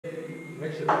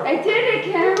I did it,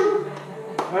 Kim.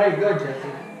 Very good, Jesse.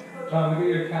 John, look at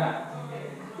your cat.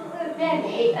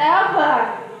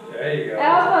 Alpha. There you go.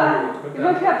 Alpha. You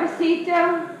want a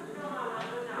cafecito?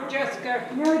 Jessica.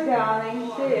 No,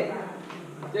 darling. Sit.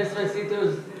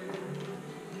 Despacito's.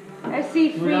 I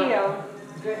see Frio.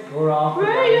 We're off.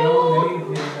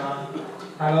 Frio.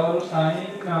 Hello, Shiny.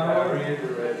 No.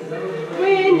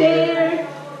 We're there.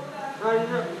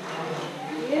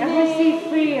 I see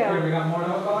Frio. We got more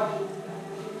alcohol?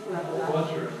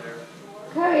 What's in there?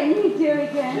 Can you do it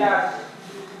again? Yes.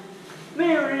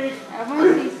 Mary. I want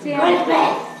to see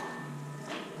Santa.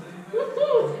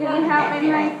 Can you help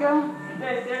me, Michael?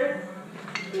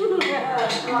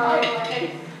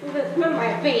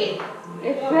 My feet.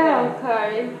 It fell,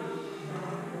 Corey.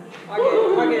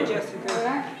 I'll get Jessica.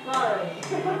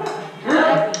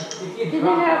 Can you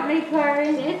help me, Corey?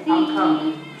 I'm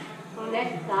coming.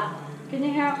 Can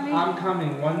you help me? I'm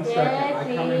coming. 1 second. I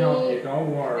come and help you. Don't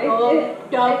worry.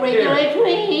 Don't regulate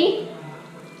me.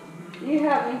 You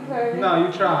help me, Corey. No,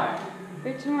 you try.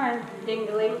 Which one?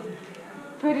 Dingling.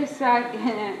 Put a sock in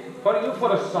it. You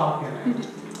put a sock in it.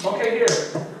 Okay, here.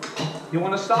 You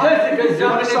want a sock? Jessica's You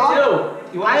want a jumping it sock?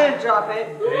 too. You want I didn't drop it.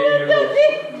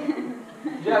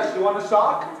 Jess, you want a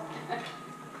sock?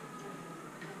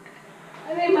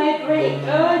 I think my break.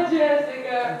 Oh,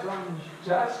 Jessica.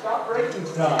 Jess, stop breaking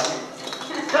stuff.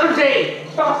 Josie!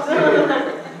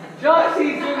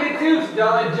 Josie's doing it too,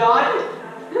 John.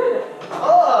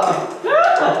 Oh!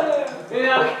 You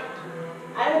know.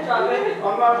 I didn't drop it.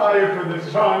 I'm not hired for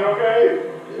this, John, okay?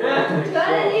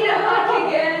 I need a hug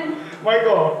again.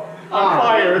 Michael, I'm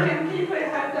fired. Can you put a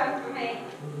hug on for me?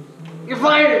 You're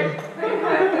fired! Put a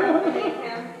hug on for me,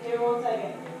 Kim. Here, 1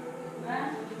 second. Huh?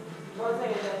 1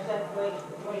 second, Jess.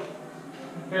 Wait.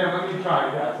 Here, let me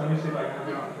try, Jess. Let me see if I can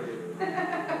do it for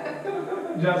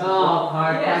you. Jess, Oh,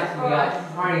 Party, Yes, that's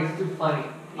boss. Party, it's too funny.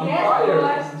 I'm Yes, fired.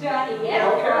 boss, Johnny.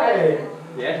 Yes, Okay.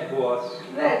 Yes, boss. boss.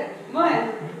 Look,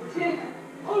 1, 2.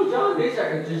 Oh, John, these are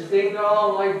interesting. They're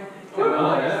all like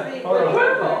Oh, yeah. Hold on.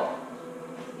 Purple.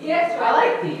 Yes, I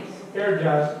like these. Here,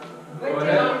 Jess. What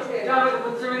John, day is it? John,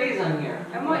 put some of these on here.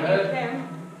 I want you, Kim.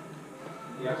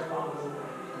 Yes, boss.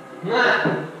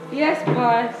 Nah. Yes,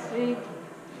 boss. See?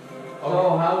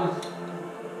 So, how's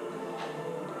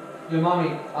your mommy?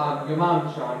 Your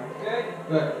mom, Sean. Good.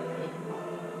 Good.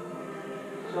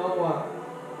 So,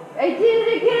 I did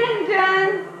it again,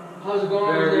 John. how's it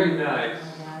going over Very there? nice.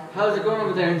 How's it going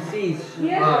over there in C's?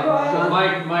 Yes, boss. Sean?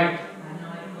 Mike,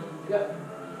 Yeah.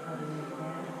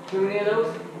 Too many of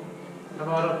those? how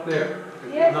about up there?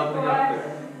 There's Yes, nothing up boss.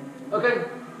 there. Okay.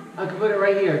 I can put it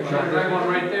right here, There's Sean. one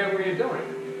right there where you're doing.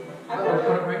 Oh,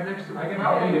 Put it right next to me. I can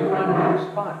help you. Find a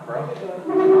new spot, bro.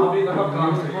 I'll be the hook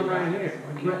on There's one right here.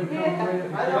 Why can't you come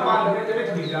right Come on, give it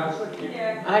to me, Jess.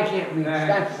 Yeah. I can't reach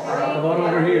that far. How about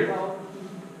over here?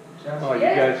 Jess. Oh, you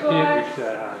Yes, guys can't boss. reach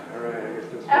that high. All right, I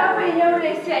guess this Oh, I know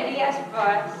they said yes,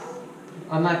 boss.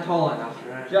 I'm not tall enough.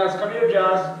 Jess, come here,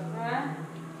 Jess. Huh?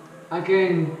 I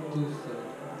can do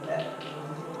some.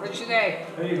 What'd you say?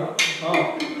 There you go.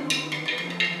 Oh.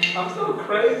 I'm so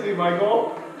crazy,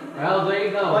 Michael. Well, there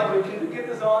you go. Michael, can you get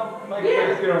this on? Am I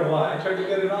crazy or what? I tried to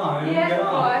get it on. I didn't Yes, get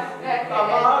on. boss. I'm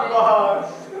on,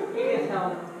 boss. He needs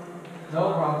help.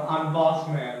 No problem. I'm boss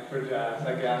man for Jazz,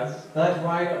 I guess. That's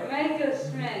why. Michael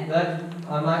Smith.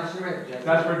 I'm not Schmidt, Jess.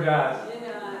 That's for Jazz.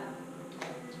 You're not.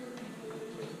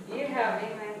 You help me,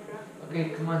 Michael. Okay,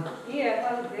 come on. Here,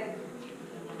 hold it.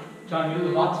 John, you're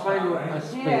the Let's boss find now, a right?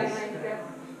 space. Yeah,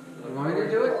 Michael. You want me to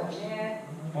do it? Yeah,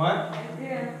 What? I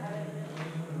do.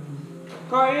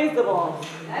 Corey is the boss.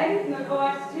 I'm the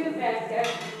boss too back there.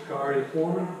 Corey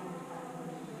Foreman?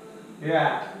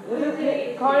 Yeah.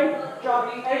 Corey,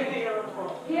 drop everything on the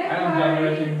floor. Here, I don't have Corey.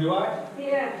 anything, do I?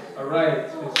 Here. Alright,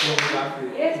 it's what we got for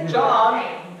you. Yes, John!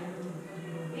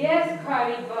 Yes,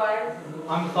 Corey, boss.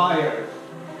 I'm fired.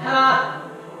 Ha!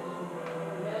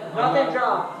 Nothing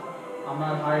dropped. I'm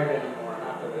not hired anymore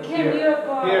after this. Kim, Here. you're a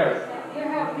boss. Here. You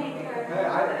help me, Hey,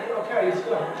 Corey. okay, it's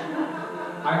good.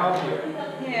 I help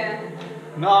you. Yeah.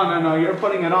 No, you're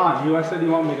putting it on. You said you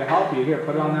want me to help you. Here,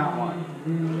 put it on that one.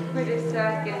 Put a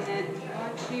sock in it. I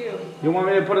want you. You want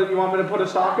me to put a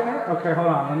sock in it? Okay, hold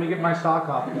on. Let me get my sock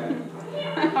off then.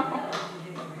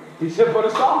 He said put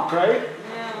a sock, right?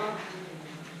 No.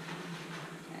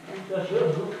 That's your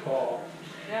goofball.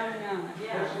 No, no.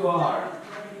 Yes, you are.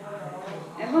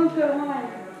 It won't go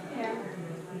on. Yeah.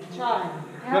 Try.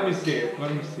 Let me see it.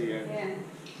 Let me see it. Yeah.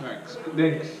 Thanks.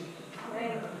 Thanks.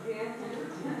 Thanks, yeah.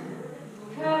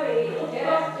 Corey,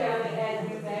 yes, Johnny,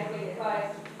 and you back in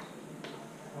class.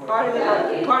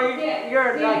 Corey,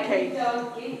 you're a nutcase.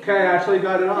 Donkey. Okay, I actually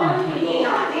got it on. Donkey.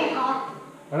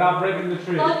 We're not breaking the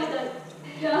tree. Donkey.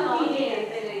 Donkey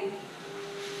dancing.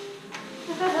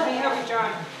 Let me help you,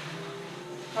 John.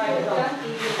 Try it, John.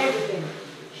 Donkey Everything.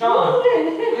 Sean,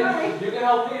 you can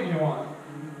help me if you want.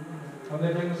 When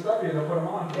they bring the stuff here, they'll put them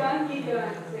on. Donkey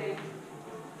dancing.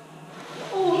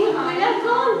 Oh, that's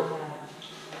on.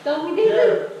 Don't we do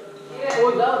it?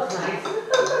 Oh, that looks nice.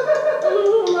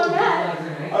 Ooh, look at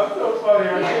that. I'm so funny,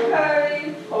 aren't Here, you? Curry.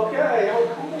 Okay, I'm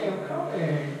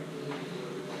coming.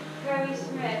 Curry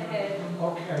Smith.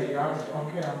 Okay,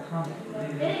 okay, I'm coming.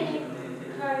 Hey,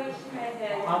 Curry Smith.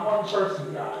 I'm one person,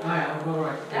 guys. Alright, I'll go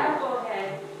right.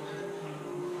 Applehead.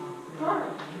 What?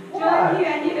 Johnny, I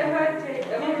need a hot take. I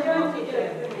want Johnny to do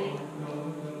it for me.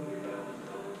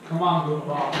 Come on,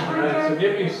 goofball. Alright, so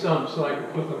give me some so I can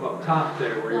put them up top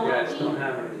there where you guys don't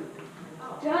have any.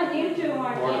 John, you do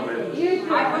one. Ornaments. You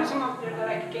do I put one. some up there that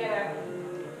I could get at.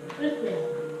 Christmas.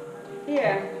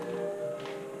 Here.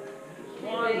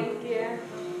 One. Thank you.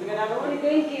 You got another one? Say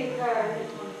thank you, Curry.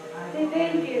 Say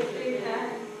thank you,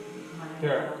 sweetheart.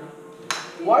 Here.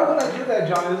 Why would I do that,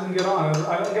 John? It doesn't get on. I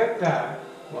don't get that.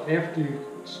 Well, after you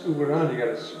scoop it on, you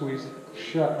gotta squeeze it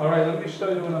shut. All right, let me show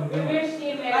you what I'm doing. Where's she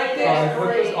Like married? this. I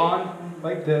put this on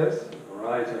like this,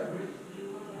 Right.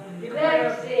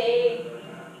 Lexi.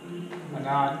 and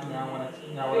now what I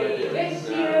do? Where's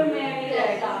she married?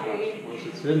 Lexi. Once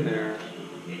it's in there,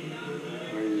 I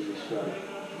use the shut.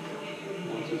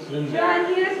 Once it's in there, John,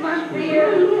 here's one for squeeze it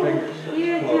with you. your fingers so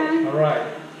Here, it's closed. John. All right.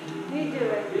 You do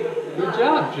it. Good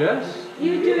job, Jess.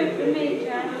 You do it for me,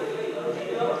 John.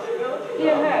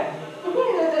 Here, her.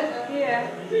 Here.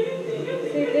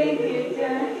 Say thank you,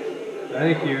 John.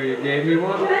 Thank you. You gave me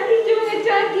one? John, he's doing a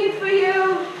donkey for you.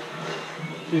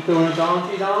 She's doing a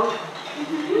donkey donk?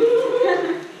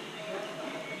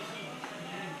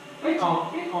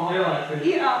 Oh, here,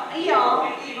 Lexi.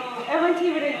 I want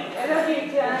you to, I love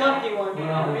you, John. Dumpy one.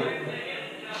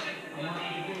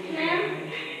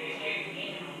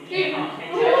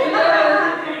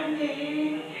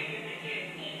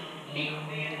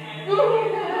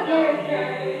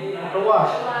 For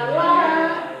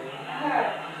what?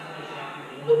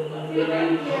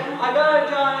 Thank you. I got it,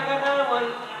 John. I got another one.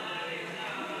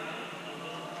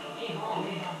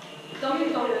 Don't.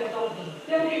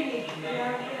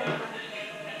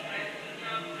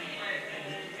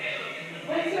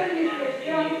 What's your name,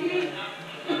 donkey?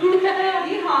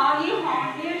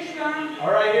 Here's Sean.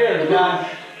 All right, here,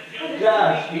 Josh.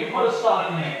 Josh, you put a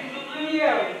sock in it.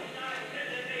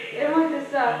 I want the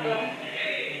sock.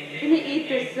 Can you eat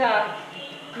the sock?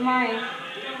 Mine.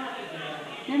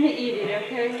 Let me eat it,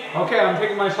 okay? Okay, I'm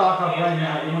taking my sock off right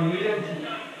now. You want to eat it?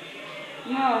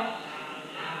 No.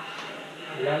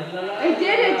 I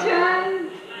did it, John.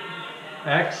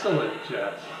 Excellent,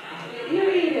 Jess. You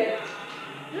eat it.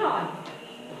 No.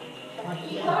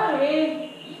 Sorry.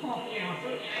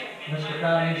 Mr.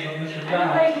 Cobb needs some Mr. I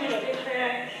Cobb. like Mr.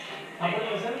 Krabs. I'll put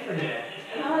this in for you.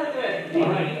 How is it? All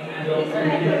right. Go.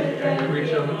 Can you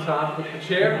reach on the top of the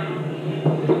chair?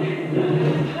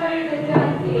 Sorry, the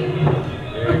donkey.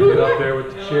 Yeah, get up there with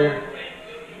the chair.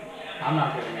 I'm not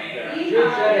getting up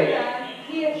there.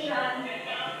 Here, Sean.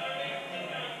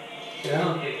 Yeah, I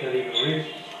don't think that even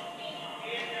reached.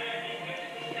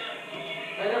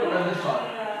 I never done this one.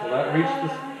 Will that reach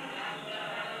this?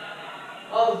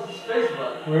 Oh, this is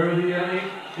Facebook. Where are the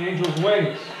angel's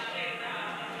wings?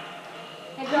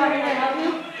 Hey, John, can I help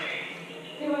you?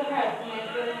 Do a hug, my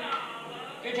good.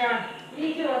 Good, John. You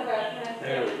do a hug, my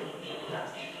There we go.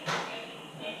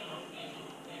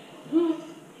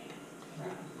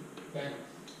 Thanks.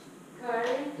 Curry.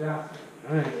 Yeah.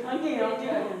 Nice. I'll do it.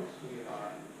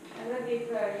 Sweetheart. I love you,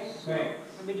 Curry. Thanks.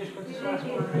 Let me just put You this think last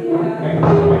it's one. Thanks,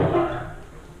 sweetheart.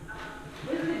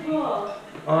 Where's the ball?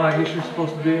 Oh, I guess you're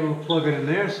supposed to be able to plug it in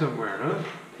there somewhere, huh?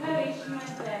 Curry, smash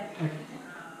that.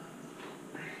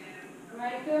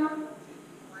 Michael?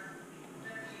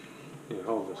 Here,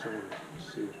 hold this. I want to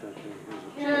see if that thing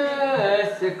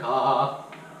has Jessica. a...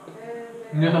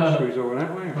 No. Squeeze over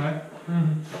that way? Right?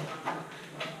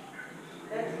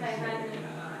 That's my honey.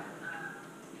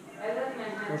 I love my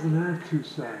honey. Doesn't have two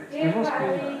sides. Yeah, There must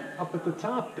Bobby. be up at the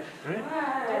top then, right?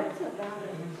 Wow. That's about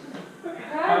it.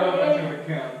 I love that Curry. to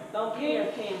Kim. Don't give me a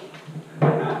can.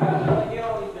 Like you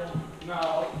always do.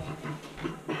 No.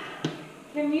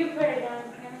 Can you put it on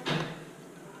him?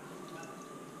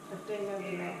 The thing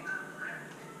over there.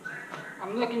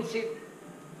 I'm looking to see.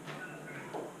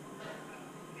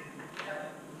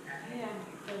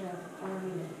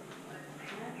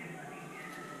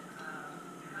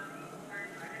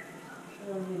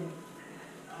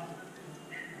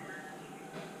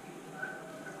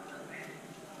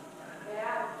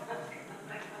 Yeah.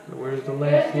 So where's the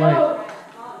There's last light? no.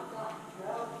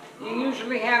 You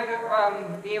usually have it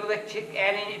be able to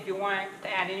add in, if you want to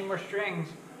add any more strings.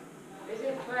 Is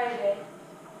it Friday?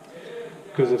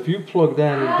 Because if you plug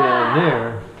that in down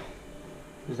there,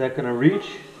 is that going to reach?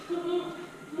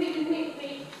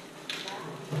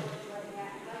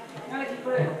 Not if you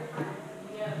put it.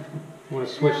 Want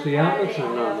to switch the outlets or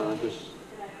no? No, just.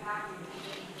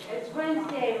 It's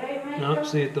Wednesday, right, Michael? No,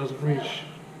 see, it doesn't reach.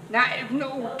 Now, if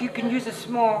no, you can use a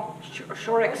small,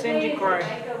 short extension cord.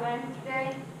 Michael,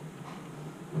 Wednesday?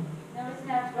 No, it's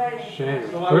not Friday. Shane, So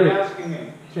it's why are you pretty. asking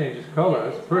me? Changes color.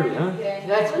 That's pretty, huh? Wednesday.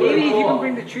 That's Maybe if you cool. can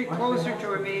bring the tree closer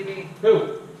to it, maybe.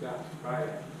 Who? That's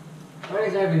Friday. What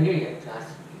is over here yet, Josh?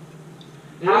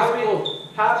 It is Happy, cool.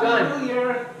 Happy John. New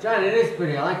Year! John, it is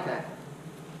pretty. I like that.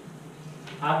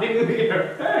 Happy New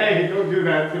Year! Hey, don't do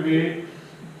that to me.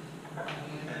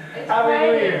 It's Happy New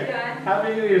Friday, Year! John.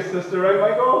 Happy New Year, sister, right,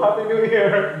 Michael? Happy New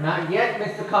Year! Not yet,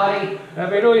 Mr. Cotty.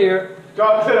 Happy New Year.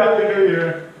 John said Happy New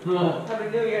Year. Happy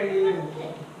New Year to you.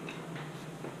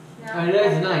 No, It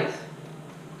is nice.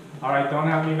 Alright, don't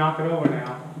have me knock it over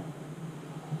now.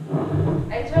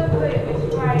 I told you it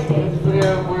was Friday.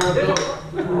 We're There's good. a, It's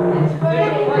there's a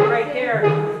Friday. plug right there.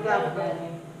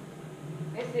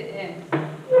 Yes, it is.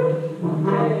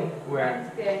 Where?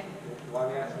 Wednesday. Why are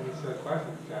you asking me silly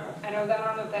questions, Jazz? I know that,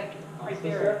 I don't know that right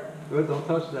there. Good, don't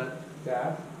touch that.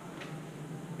 Jazz?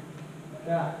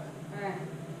 Jazz? Alright.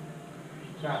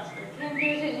 Jazz. Kim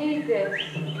doesn't need this.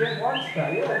 Kim wants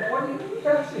that. Yeah, what do you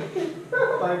fancy?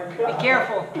 Oh my God. Be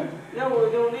careful. No,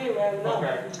 we don't need it.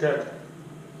 Okay, good.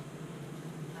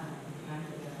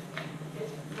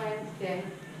 It's Wednesday.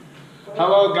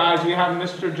 Hello, guys. We have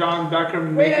Mr. John Becker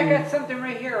Wait, I making got something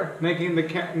right here. making the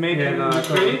Yeah,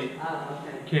 tree.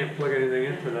 Can't plug anything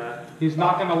into that. He's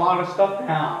knocking a lot of stuff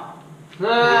down.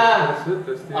 Ah, That's it.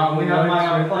 That's the We have my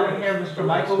lights right plumber there. here, Mr.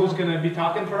 Michael, who's going to be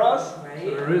talking for us.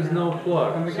 So there is no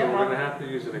plug, On the so we're camera. going to have to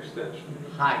use an extension.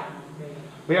 hi.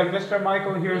 We have Mr.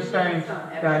 Michael here saying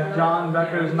that John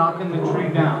Becker is knocking the tree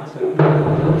down. So.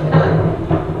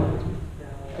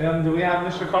 Do we have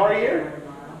Mr. Kari here?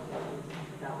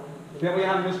 Then we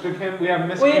have Mr. Kim. We have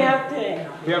Miss. What do you Kim. have today?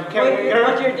 We have Kim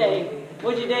What's here. your day?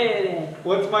 What's your day today?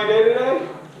 What's my day today?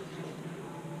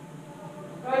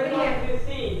 I want to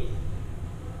see.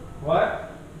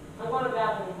 What? I want a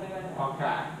bathroom.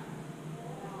 Okay.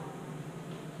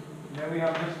 Then we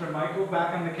have Mr. Michael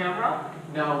back on the camera.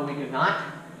 No, we do not.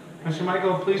 Mr.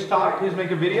 Michael, please talk. Please make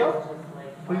a video.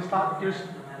 Please talk. Here's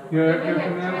your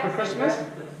command for Christmas.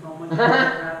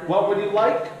 What would you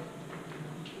like?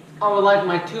 I would like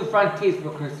my 2 front teeth for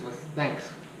Christmas. Thanks.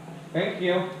 Thank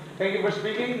you. Thank you for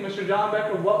speaking. Mr. John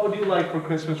Becker, what would you like for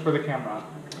Christmas for the camera?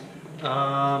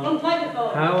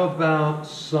 How about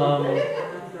some, it's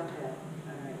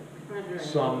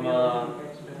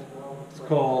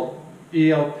called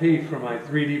ELP for my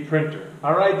 3D printer.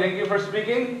 All right, thank you for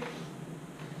speaking.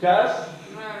 Jess,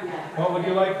 what would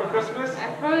you like for Christmas?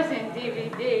 A Frozen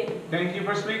DVD. Thank you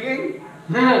for speaking.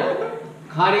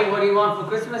 Cotty, what do you want for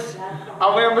Christmas? A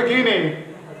Lamborghini.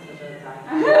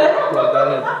 Plug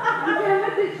that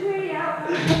Put the tree out.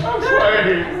 I'm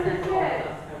sorry. That's it.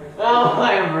 Oh,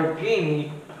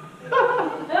 Lamborghini.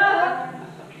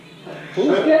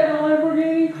 Who's getting a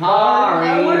Lamborghini? I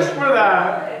wish Cotty. for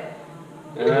that.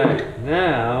 Alright,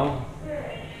 now,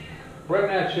 bring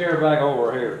that chair back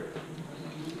over here.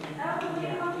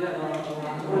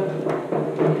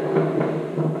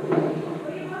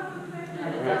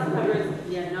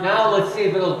 Now let's see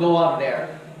if it'll go up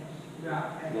there.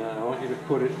 Now, I want you to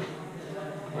put it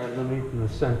right underneath in the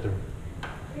center.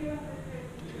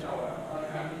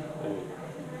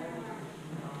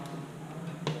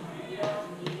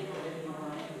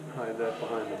 Hide that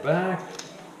behind the back.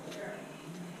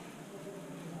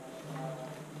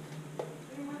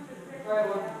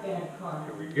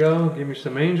 Here we go. Give me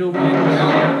some angel wings.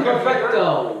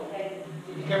 Perfecto.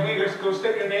 Can we just go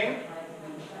state your name?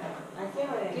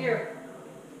 Here.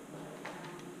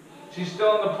 She's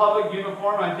still in the public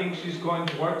uniform. I think she's going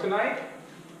to work tonight.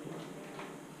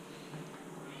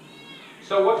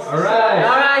 So what's the All right.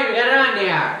 All right, we got it on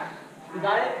there. You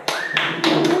got it?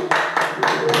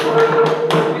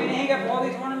 Are you gonna hang up all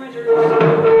these ornaments or?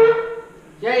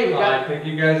 Yeah, you I got think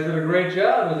you guys did a great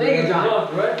job. Thank you, John.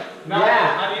 Look, right? No,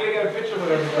 Yeah. I need to get a picture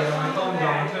with everybody. My phone's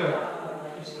on too.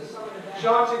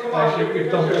 Chauncey, come on. Actually, we get could a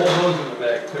dump all picture. those in the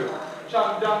bag too.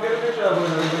 John, get a picture of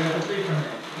everybody at the tree for me.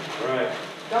 All right.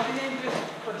 Dump it in, or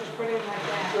just put it in like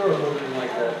that. Sure, hold it in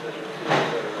like that.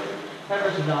 Hi,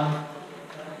 Mr. John.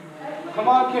 Come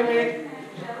on, Kimmy.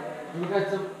 We got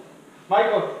some.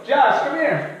 Michael, Josh, come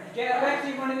here. Yeah, Lexi,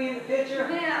 you wanna be in the picture?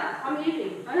 Come here. I'm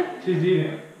eating. She's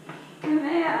eating. Come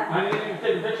here. I need you to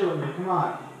take a picture with me. Come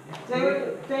on.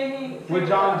 With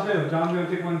John too. John's gonna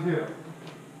take one too.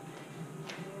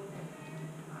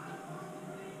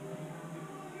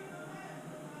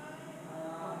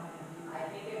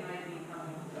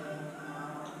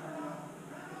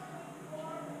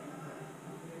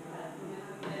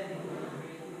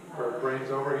 Her brain's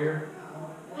over here.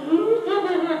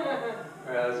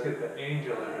 Alright, let's get the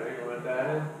angel in, right? You want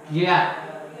that in?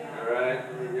 Yeah. Alright,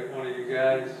 let me get one of you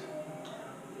guys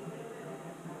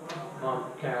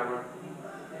on camera.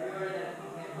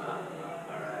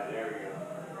 Alright, there we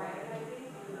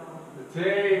go. The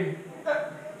team.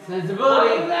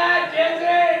 Sensibility.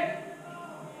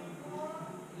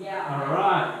 Yeah.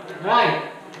 Alright.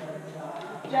 Right.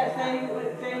 Just say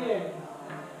here.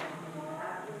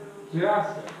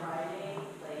 Yes.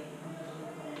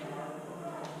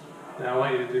 Now I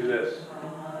want you to do this.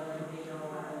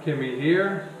 Kimmy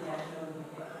here.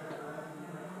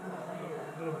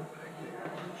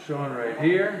 Sean right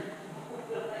here.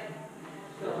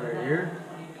 Right here.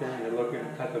 Okay, you're looking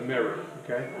at the mirror,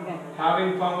 okay?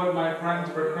 Having fun with my friends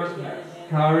for Christmas.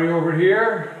 Kari over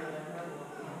here.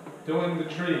 Doing the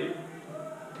tree.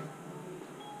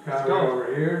 Let's Kari go.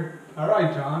 over here. All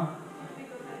right, John.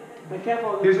 Be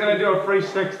careful. He's gonna do a free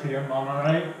 60, Mom, all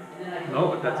right? No,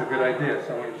 but that's a good idea.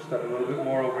 So I want you to step a little bit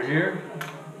more over here.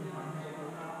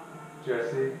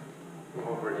 Jesse,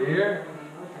 over here.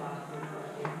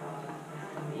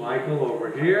 Michael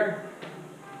over here.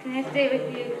 Can I stay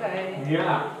with you, Kari?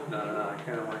 Yeah. No, I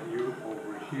kind of want you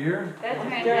over here. That's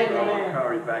my Stir it So I idea. want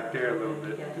Kari back there a little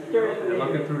bit. Stir it. You're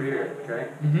looking through here, okay?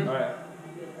 Mm-hmm. All right.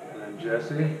 And then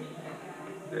Jesse.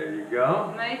 There you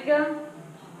go. Michael?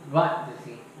 What does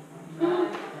he?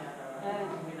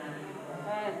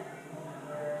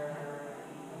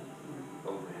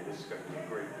 Oh man, this is going to be a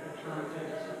great picture.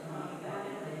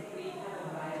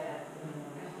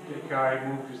 Okay, Kari,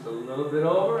 move just a little bit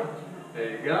over.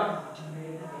 There you go.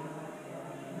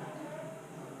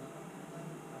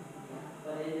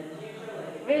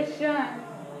 Where's Sean?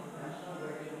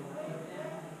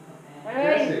 All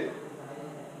right. Jesse.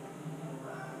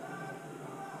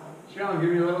 Sean, give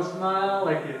me a little smile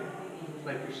like you're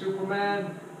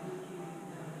Superman.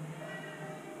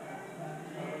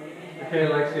 Okay,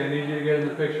 Lexi, I need you to get in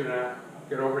the picture now.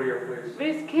 Get over here, please.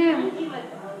 Where's Kim?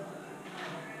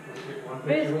 Let's get one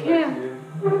Where's picture with Kim?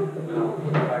 Lexi. No, put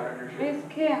it back on your shirt. Where's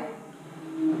Kim?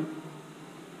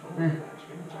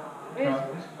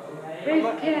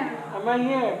 Where's Kim? I'm right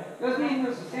here. Those means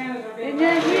the Santas are They're being.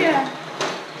 not here.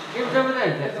 Kim's over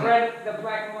there, The Jesse. red, the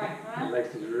black and white. Huh?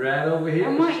 Lexi's right over here.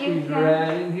 I want you, She's Kim.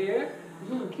 right in here.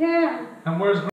 Kim. And where's